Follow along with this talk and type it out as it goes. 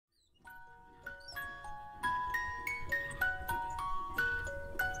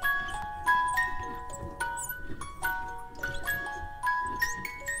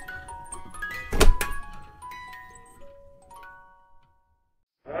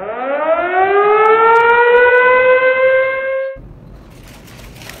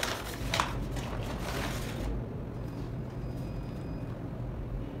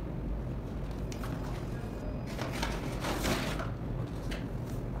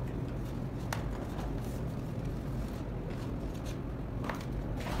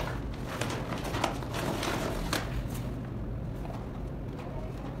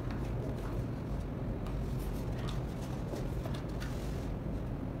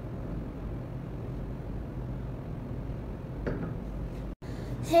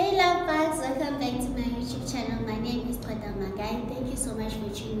Hey love bugs, welcome back to my YouTube channel. My name is Magai. Thank you so much for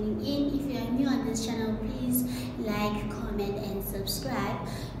tuning in. If you are new on this channel, please like, comment and subscribe.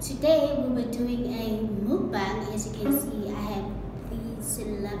 Today we were doing a mukbang. As you can see, I have this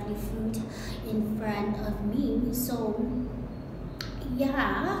lovely food in front of me. So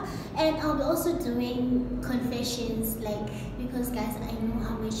yeah, and I'll be also doing confessions, because guys, I know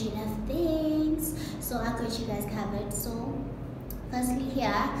how much you love things, so I got you guys covered. So firstly,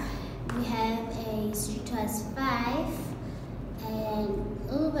 here we have a sweet toast 5, and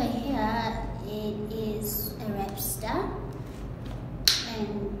over here it is a rapster,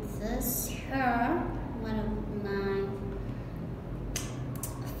 and this here, one of my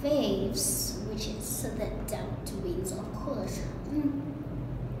faves, which is the duck wings, of course.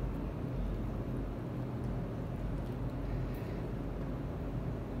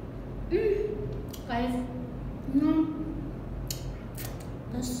 Guys,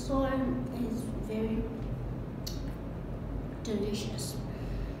 the soy is very delicious.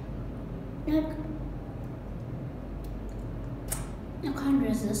 I can't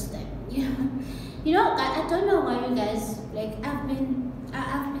resist it. You know, I don't know why you guys I've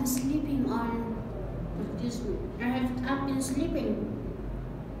been sleeping on. Excuse me. I've been sleeping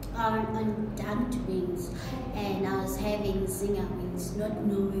on duck wings, and I was having zinger wings, not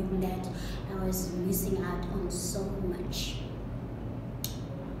knowing that I was missing out on so much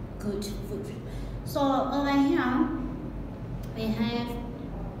good food. So over here we have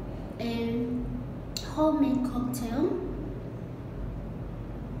a homemade cocktail.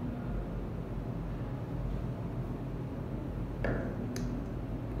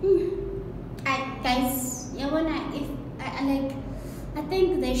 Guys, I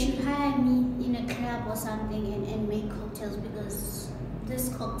think they should hire me in a club or something and make cocktails, because this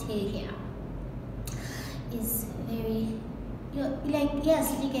cocktail here is very,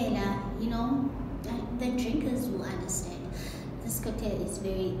 yes, the drinkers will understand. This cocktail is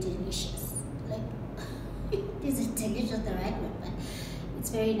very delicious. Is it delicious the right word? But it's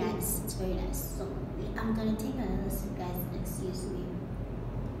very nice. It's very nice. So I'm gonna take another sip, guys. Excuse me.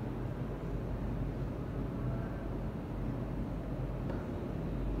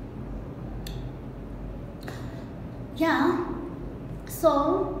 Yeah.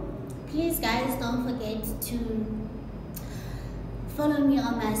 So please, guys, don't forget to follow me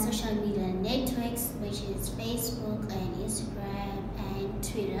on my social media networks, which is Facebook and Instagram and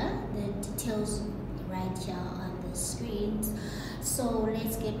Twitter. The details right here on the screens. So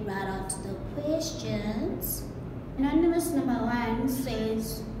let's get right on to the questions. Anonymous number 1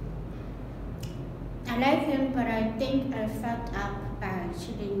 says, I like him, but I think I fucked up by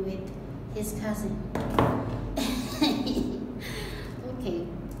chilling with his cousin. Okay.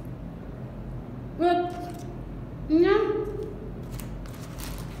 Look,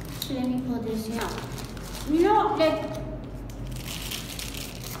 let me put this here.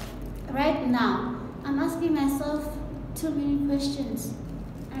 Right now, I'm asking myself too many questions.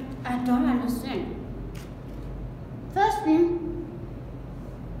 I don't understand. Firstly,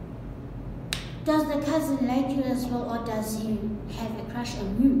 does the cousin like you as well, or does he have a crush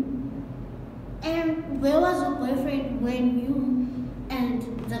on you? And where was your boyfriend when you and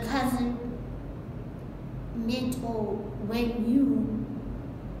the cousin met, or when you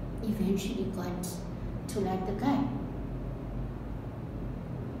eventually got to like the guy?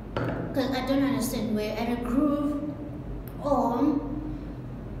 Because I don't understand, where at a groove, or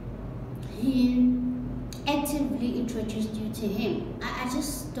he actively introduced you to him. I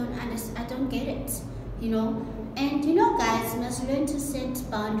just don't understand. I don't get it, And guys, you must learn to set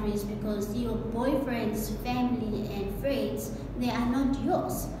boundaries, because your boyfriend's family and friends, they are not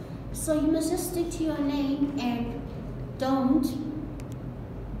yours. So you must just stick to your lane and don't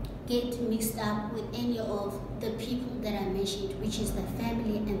get mixed up with any of the people that I mentioned, which is the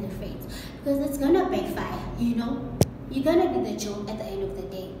family and the friends, because it's gonna backfire. You're gonna be the joke at the end of the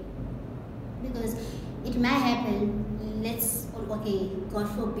day, because it might happen. God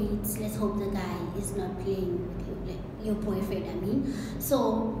forbid, let's hope the guy is not playing with your boyfriend,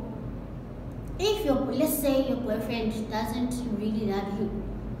 So if let's say your boyfriend doesn't really love you,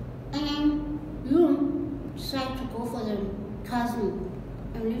 and you decide to go for the cousin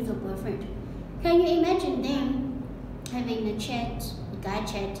and leave the boyfriend, can you imagine them having a guy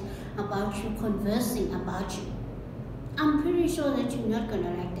chat about you, conversing about you? I'm pretty sure that you're not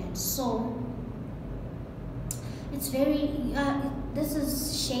gonna like that. So it's very, this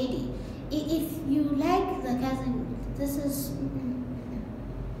is shady. If you like the cousin, this is,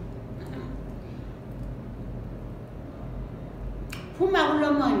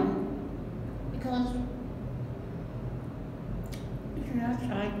 because That's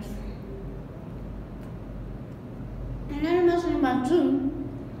right. Anonymous number 2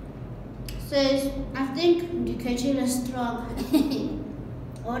 says, I think the kitchen is strong.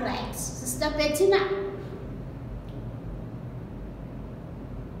 Alright, Sister Bettina.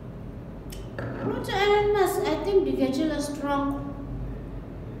 What's anonymous? I think the kitchen is strong.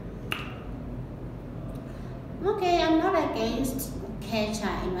 Okay, I'm not against catcher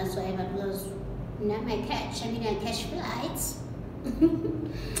and whatsoever because not my catch. I mean, I catch flights.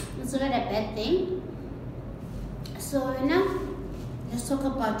 It's not a bad thing. So now, let's talk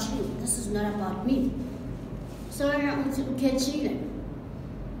about you. This is not about me. So now, catching.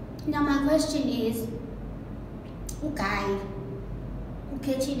 Now my question is, okay,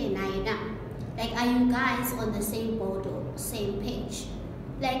 catching now. Like, are you guys on the same boat or same page?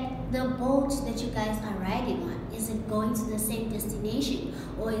 Like, the boat that you guys are riding on, is it going to the same destination,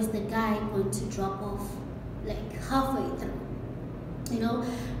 or is the guy going to drop off like halfway through? You know,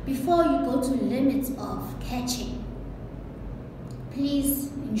 before you go to limits of catching, please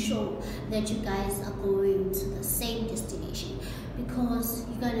ensure that you guys are going to the same destination, because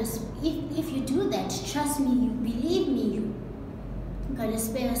you're gonna, if you do that, trust me, believe me, you're gonna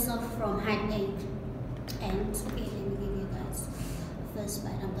spare yourself from heartache. And okay, let me give you guys first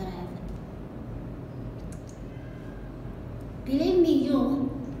bite. I'm gonna have it. Believe me, you're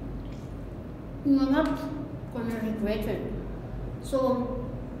not gonna regret it. So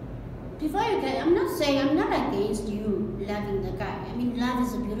before you get, I'm not saying, I'm not against you loving the guy. I mean, love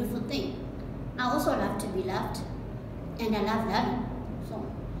is a beautiful thing. I also love to be loved, and I love loving. So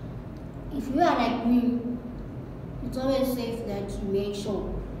if you are like me, it's always safe that you make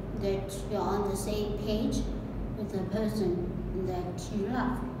sure that you're on the same page with the person that you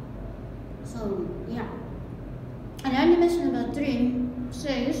love. So yeah. Anonymous number 3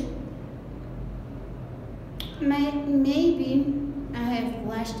 says, maybe I have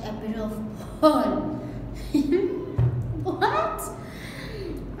watched a bit of porn. What?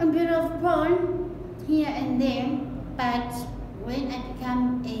 A bit of porn here and there, but when I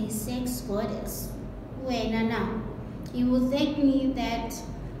become a sex goddess, you will thank me that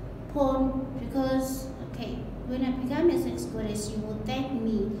porn, because okay, when I become a sex goddess, you will thank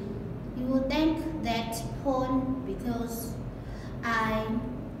me. You will thank that porn because I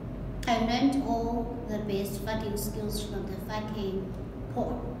learned all the best fucking skills from the fucking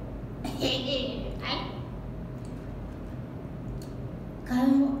porn.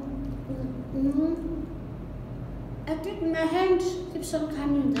 I think my hand keeps on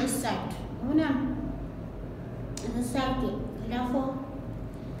coming this side. This side, therefore,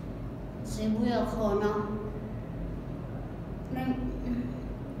 zibuya khona.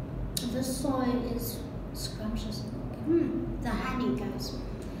 The soil is scrumptious. The honey, guys.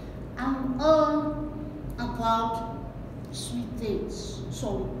 I'm all about sweet things.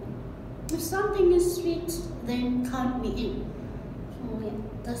 So if something is sweet, then count me in. So yeah,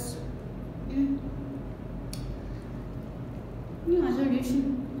 that's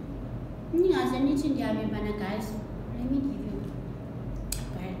guys. Let me give you a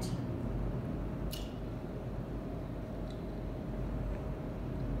bite.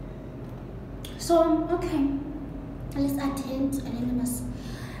 So okay, let's attend anonymous.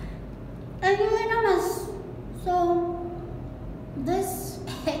 Anonymous. So this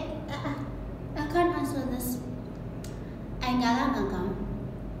I can't answer this.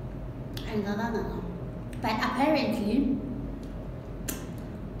 But apparently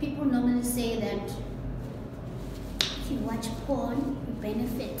people normally say that if you watch porn, you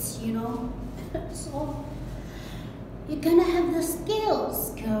benefit, you know. So you're gonna have the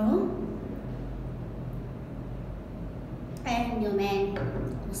skills, girl. And your man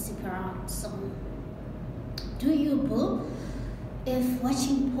will stick around. So do you, boo? If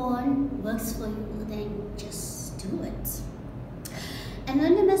watching porn works for you, then just do it.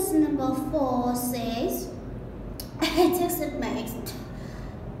 Anonymous number 4 says, I texted my ex.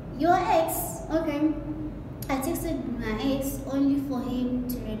 Your ex? Okay. I texted my ex only for him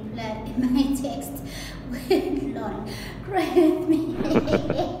to reply in my text with lol. Cry with me.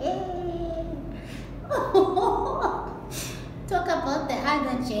 Talk about the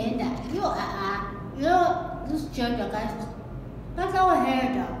other gender. You're this gender, guys. That's our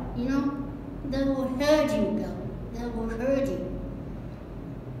hair, you know. They will hurt you, girl. They will hurt you.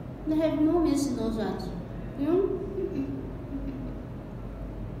 They have no meaning in those words, you know.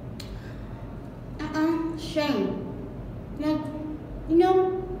 Shame. Like, you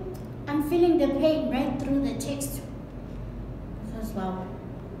know, I'm feeling the pain right through the text. As well.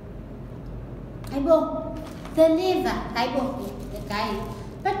 I go, the liver. I go, the guy.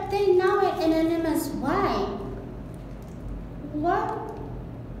 But they now are anonymous. Why? What?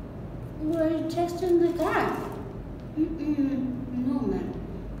 Were you texting the guy? No, man.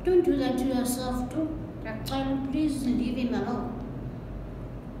 Don't do that to yourself, too. Please leave him alone.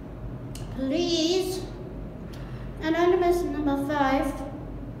 Please. Anonymous number 5.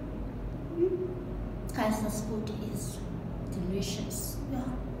 Guys, this food is delicious. Yeah.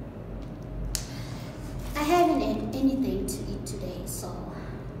 I haven't had anything to eat today, so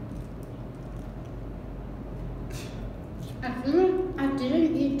I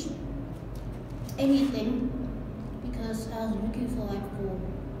didn't eat anything because I was looking forward for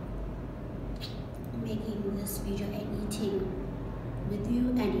making this video and eating with you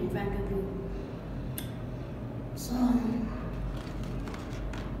and in front of you. So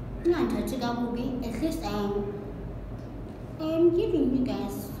at least I am giving you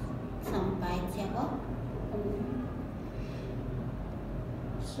guys some bites here.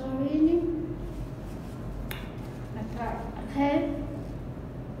 So really, okay.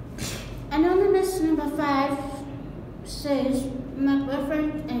 Anonymous number 5 says, my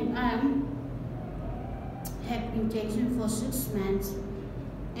boyfriend and I have been dating for 6 months,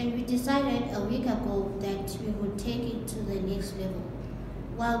 and we decided a week ago that we would take it to the next level.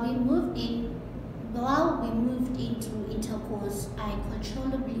 While we moved into intercourse, I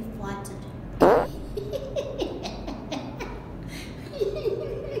controllably farted.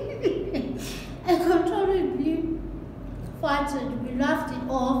 I controllably farted. We laughed it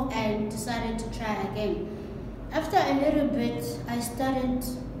off and decided to try again. After a little bit,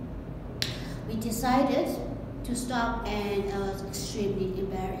 we decided to stop, and I was extremely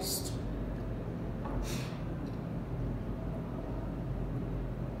embarrassed.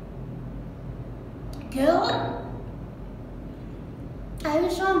 Girl, are you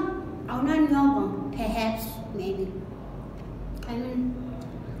sure? I'm not normal. Perhaps, maybe. I mean,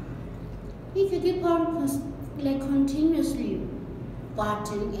 if you keep on continuously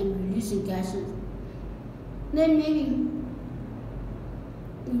farting and releasing gases, then maybe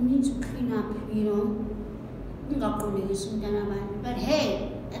you need to clean up, you know. But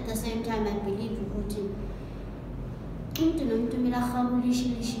hey, at the same time, I believe in routine.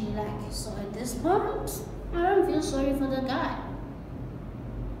 So at this point, I don't feel sorry for the guy,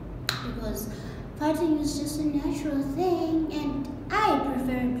 because farting is just a natural thing, and I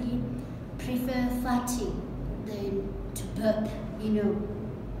prefer farting than to burp. You know,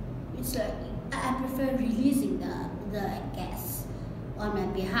 it's like I prefer releasing the gas on my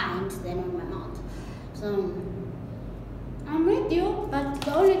behind than on my mouth. So I'm with you, but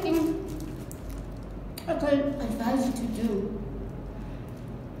the only thing I can advise you to do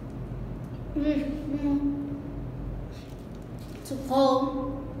to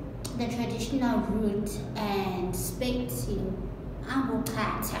follow the traditional route and speak to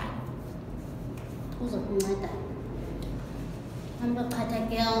Ambokata. Who's a mother? Ambokata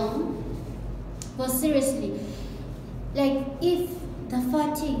girl. But seriously, like, if the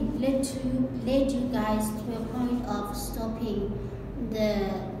farting led you guys to a point of stopping the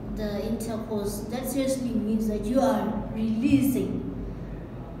intercourse, that seriously means that you are releasing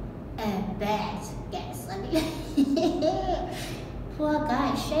a bad gas. I mean, poor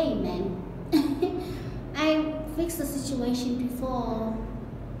guy, shame, man. I fixed the situation before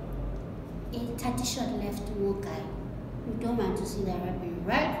a 30-shot left more guy. We don't want to see that happening,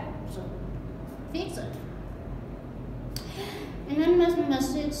 right? So fix it. And then number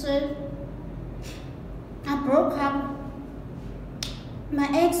 6 said, I broke up. My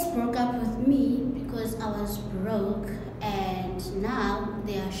ex broke up with me because I was broke, and now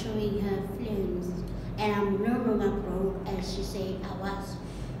they are showing her films, and I'm no longer broke as she said I was.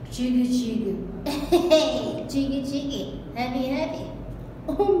 Chigu chigu. Chigu chigu. Heavy heavy.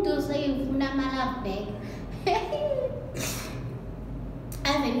 To say you funa my love back. I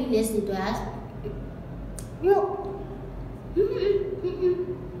haven't listened to us. No.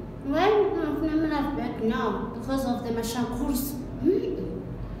 Why am I not back now? Because of the mashankurs.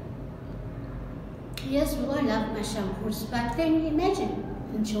 Yes, we all love mashankurs, but can you imagine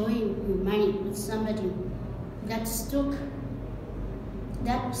enjoying your money with somebody that stood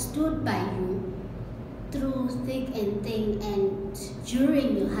by you through thick and thin and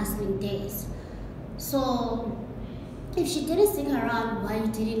during your hustling days? So if she didn't stick around while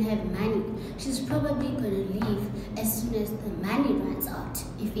you didn't have money, she's probably going to leave as soon as the money runs out,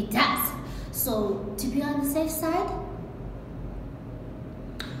 if it does. So to be on the safe side,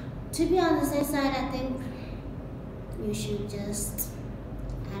 I think you should just,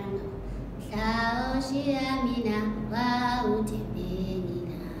 I don't know.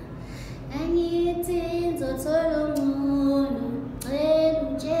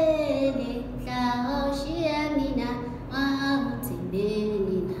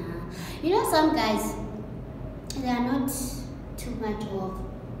 some guys, they are not too much of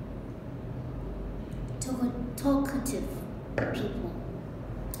talkative people.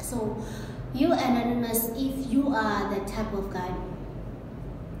 So you anonymous, if you are the type of guy,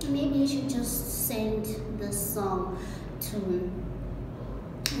 maybe you should just send the song to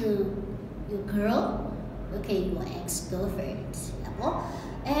your girl, okay, your ex-girlfriend,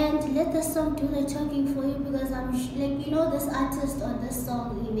 and let the song do the talking for you, because I'm like, you know, this artist on this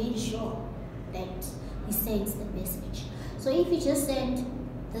song, he made sure that he sends the message. So if you just send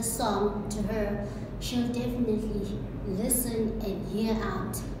the song to her, she'll definitely listen and hear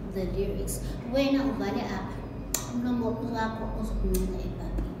out the lyrics. When uvale up, umlomo wakho uzokunceda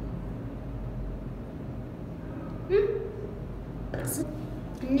ebhabhini. So,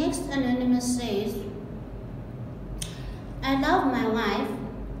 next anonymous says, I love my wife,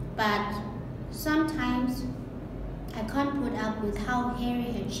 but sometimes I can't put up with how hairy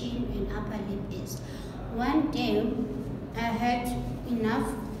her chin and upper lip is. One day I had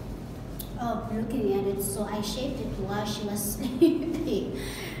enough of looking at it, so I shaved it while she was sleeping.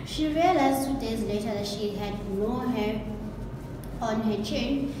 She realized 2 days later that she had no hair on her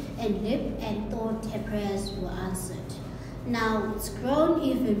chin and lip and thought her prayers were answered. Now it's grown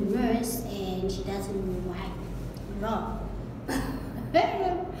even worse and she doesn't know why. Wrong.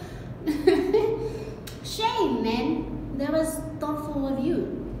 Shame, man. That was thoughtful of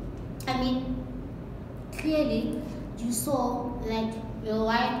you. I mean, clearly you saw like your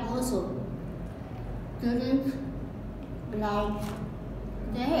wife also didn't like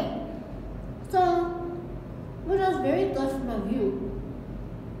the hair. So it was very thoughtful of you.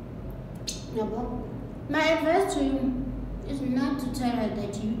 My advice to you is not to tell her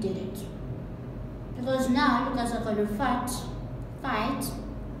that you did it. Because now you guys are going to fight.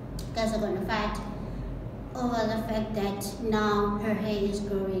 You guys are going to fight over the fact that now her hair is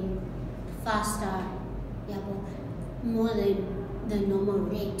growing faster, more than the normal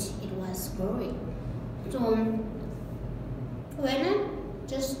rate it was growing. So why not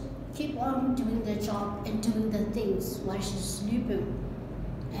just keep on doing the job and doing the things while she's sleeping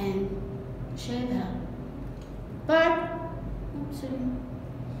and shave her. But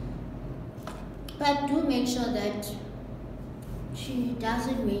do make sure that she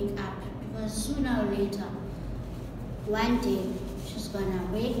doesn't wake up, because sooner or later, one day, she's gonna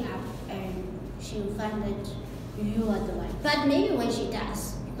wake up and she'll find that you are the one. But maybe when she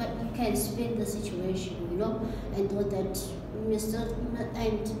does, but you can spin the situation, and thought that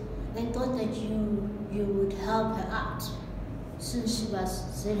and thought that you would help her out since she was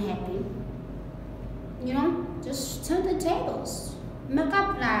still happy. Just turn the tables. Make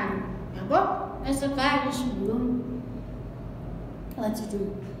a plan. As a guy, you should know what to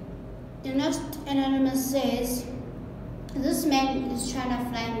do. The next anonymous says, this man is trying to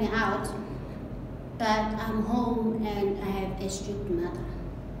fly me out, but I'm home and I have a strict mother.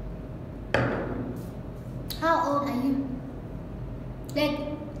 How old are you?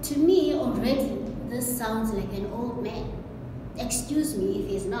 Like, to me already, this sounds like an old man. Excuse me if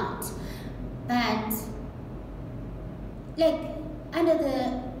he's not. But, like, under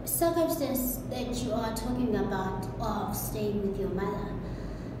the circumstance that you are talking about of staying with your mother,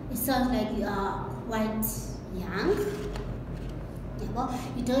 it sounds like you are quite young.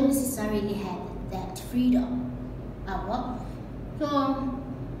 You don't necessarily have that freedom. So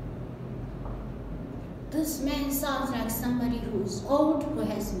this man sounds like somebody who's old, who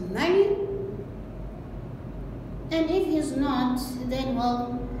has money. And if he's not, then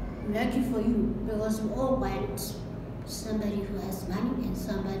well, lucky for you, because we all want somebody who has money and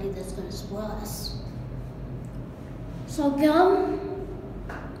somebody that's going to spoil us. So girl,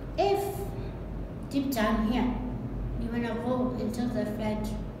 if deep down here you want to go into the flat,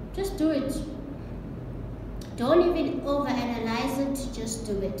 just do it. Don't even overanalyze it, just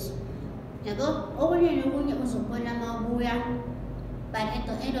do it. But at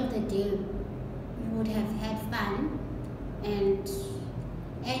the end of the day, you would have had fun, and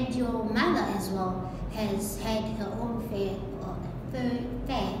your mother as well has had her own fair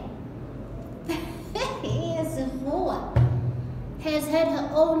has had her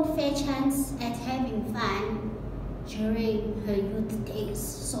own fair chance at having fun during her youth days.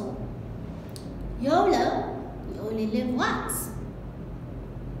 So YOLO, you only live once.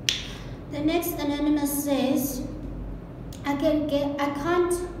 The next anonymous says, I can't get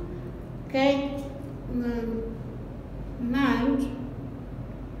my mind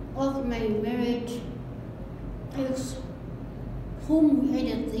off my marriage ex whom we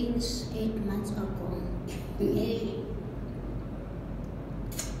ended things 8 months ago.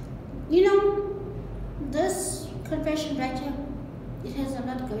 This confession right here, it has a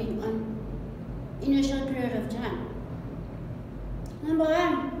lot going on. in a short period of time. Number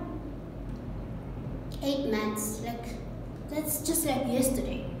one, 8 months, like that's just like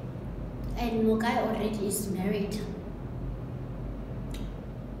yesterday. And Mukai already is married.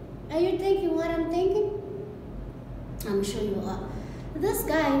 Are you thinking what I'm thinking? I'm sure you are. This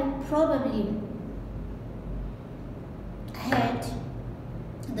guy probably had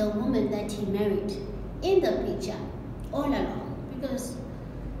the woman that he married in the picture all along. Because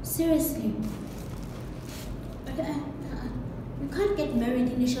seriously, you can't get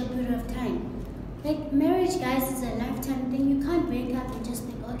married in a short period of time. Like marriage, guys, is a lifetime thing. You can't wake up and just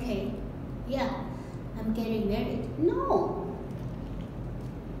think, okay, yeah, I'm getting married. No,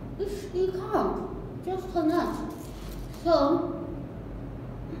 you can't. Just cannot. So,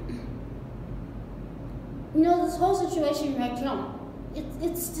 this whole situation right now,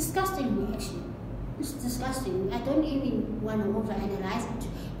 it's disgusting me actually. It's disgusting. I don't even want to overanalyze it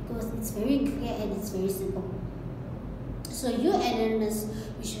because it's very clear and it's very simple. So you anonymous,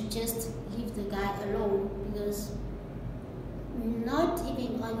 you should just leave the guy alone because not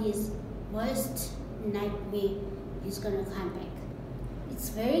even on his worst nightmare he's gonna come back. It's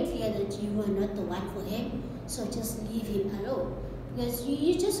very clear that you are not the one for him, so just leave him alone because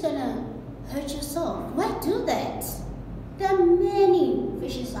you're just gonna hurt yourself. Why do that? There are many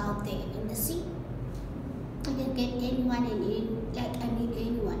fishes out there in the sea. You can get anyone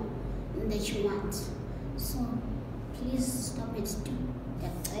anyone that you want. So please stop it. Do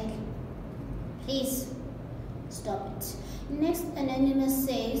that. Please stop it. Next, anonymous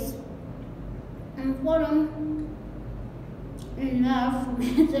says, I'm falling in love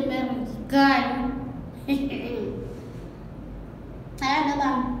with a married guy. I don't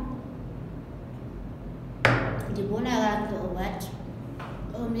know. Or what?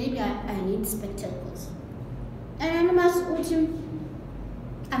 Or maybe I need spectacles. Anonymous,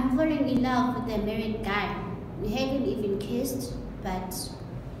 I'm falling in love with a married guy. We haven't even kissed, but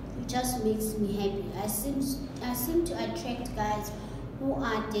it just makes me happy. I seem to attract guys who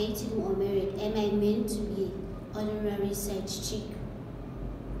are dating or married. Am I meant to be honorary side chick?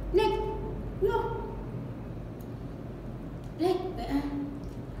 Like, no. Like,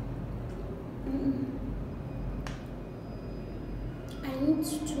 I need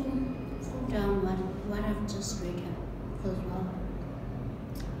to pull down what I've just read here as well.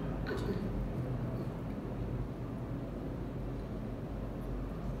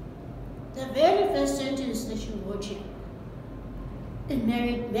 The very first sentence that you wrote here, a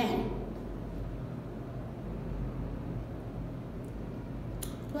married man.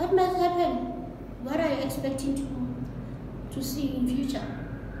 What must happen? What are you expecting to see in future?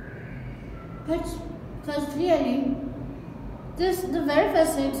 But because clearly, the very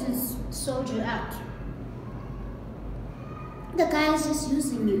first sentence sold you out. The guy is just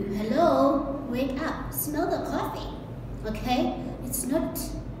using you. Hello, wake up, smell the coffee. Okay, it's not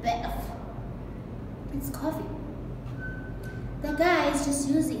bath. It's coffee. The guy is just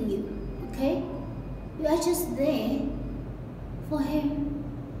using you, okay? You are just there for him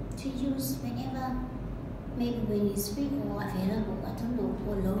to use whenever, maybe when he's free or available, I don't know,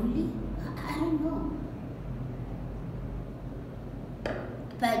 or lonely, I don't know.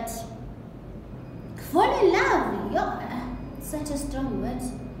 But fall in love, such a strong word.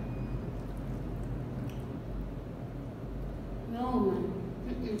 No, man.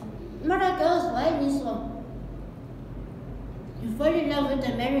 Mother girls, why this one? You fall in love with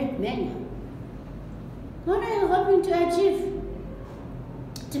a married man. What are you hoping to achieve?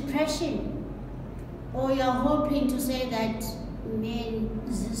 Depression. Or you're hoping to say that men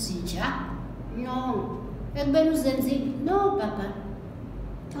zizija? No. No, Papa.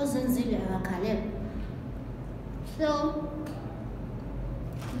 So,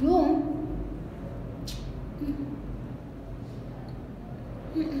 you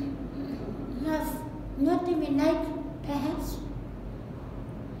have not even like, perhaps.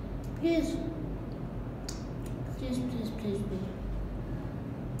 Please.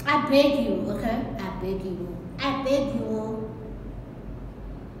 I beg you, okay? I beg you.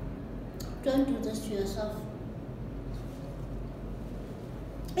 Don't do this to yourself.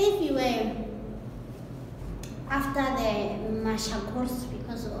 If you were after the Masha course,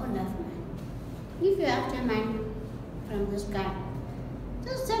 because all love man, if you're after a man from this guy,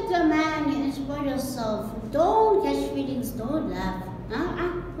 just take the man and explore yourself. Don't catch feelings, don't love.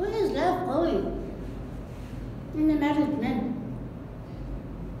 Where is love going? In the married man.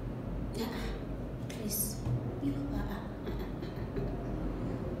 Please.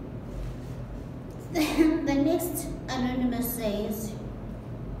 The next anonymous says,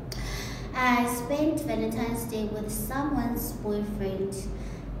 I spent Valentine's Day with someone's boyfriend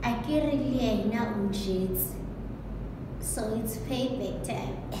I get really now on shades. So it's payback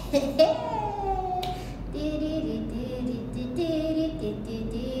time.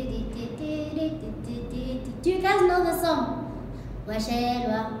 Do you guys know the song? Hey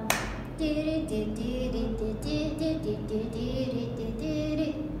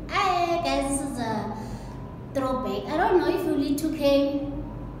guys, this is a throwback. I don't know if you need 2K.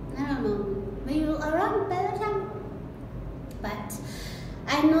 I don't know. Maybe around by the time. But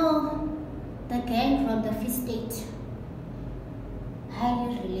I know the gang from the Free State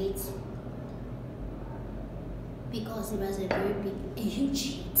highly relate because it was a very big, a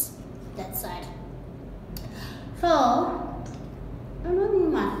huge hit that side. So I don't know,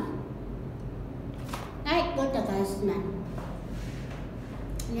 man. I got the guys, man.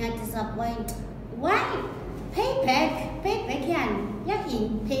 You are disappointed. Why? Payback, yan. Yak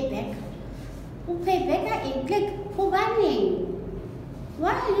in payback. Who payback in click? Who running?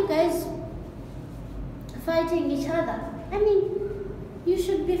 Why are you guys fighting each other? I mean, you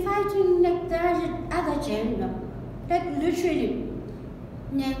should be fighting like the other gender. Like literally,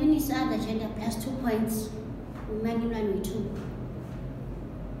 when it's other gender plus 2 points, man, you run with 2.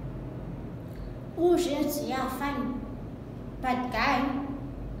 Oh, shit, yeah, fine. But guy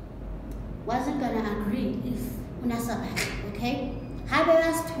wasn't gonna agree if unasabak, okay? How do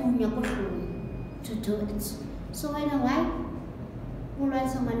I to do it? So I know why. Who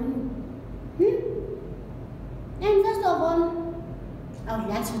writes someone? And first of all, I would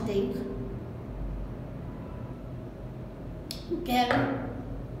like to think girl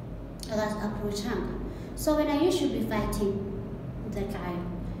was approaching. So when you should be fighting the guy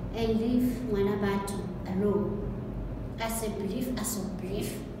and leave one about alone. As a belief.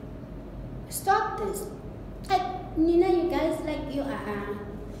 Stop this. Like, you guys, like you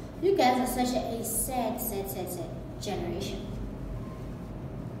guys are such a sad generation.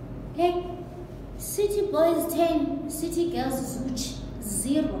 Like, city boys 10, city girls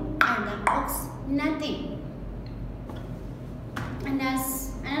 0, and the box nothing. And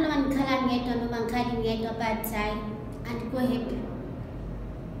that's I don't know calling it a bad time and go happy.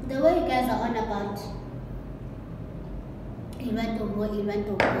 The way you guys are on about you want to go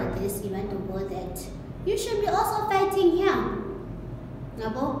this, you want to go that. You should be also fighting here.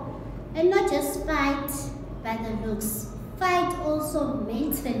 And not just fight by the looks. Fight also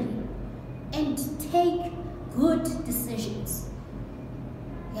mentally and take good decisions.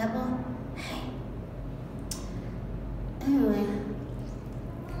 Anyway.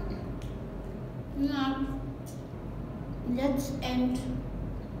 Now let's end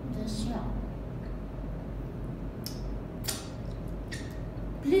this show.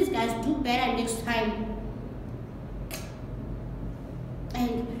 Please guys, do better next time.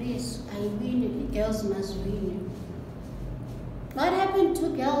 And please, I win. Girls must win. What happened to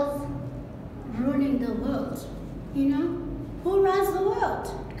girls ruling the world? Who runs the world?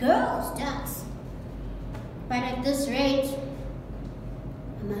 Girls does. But at this rate,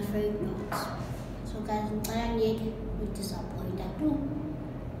 I'm afraid not. So guys, I need to disappoint that too.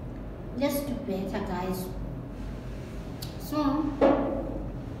 Let's do better, guys. So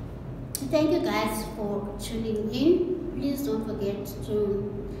thank you guys for tuning in. Please don't forget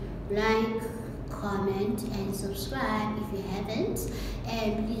to like, comment, and subscribe if you haven't.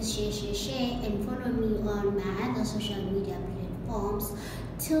 And please share, and follow me on my other social media platforms.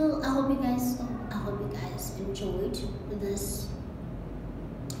 I hope you guys enjoyed this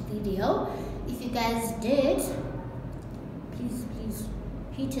video. If you guys did, please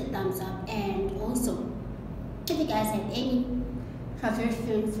hit a thumbs up. And also, if you guys have any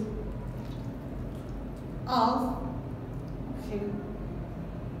suggestions of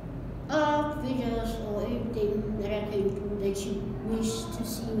videos or anything that I can do that you wish to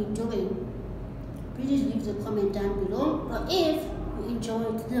see me doing, please leave the comment down below. Or if you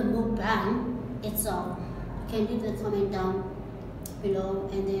enjoyed the mukbang itself, you can leave the comment down below,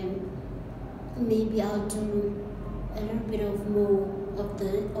 and then maybe I'll do a little bit of more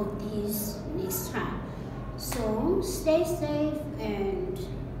of these next time. So stay safe and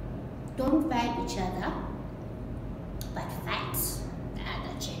don't fight each other, but fight the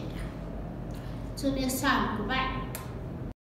other gender. Till next time, goodbye.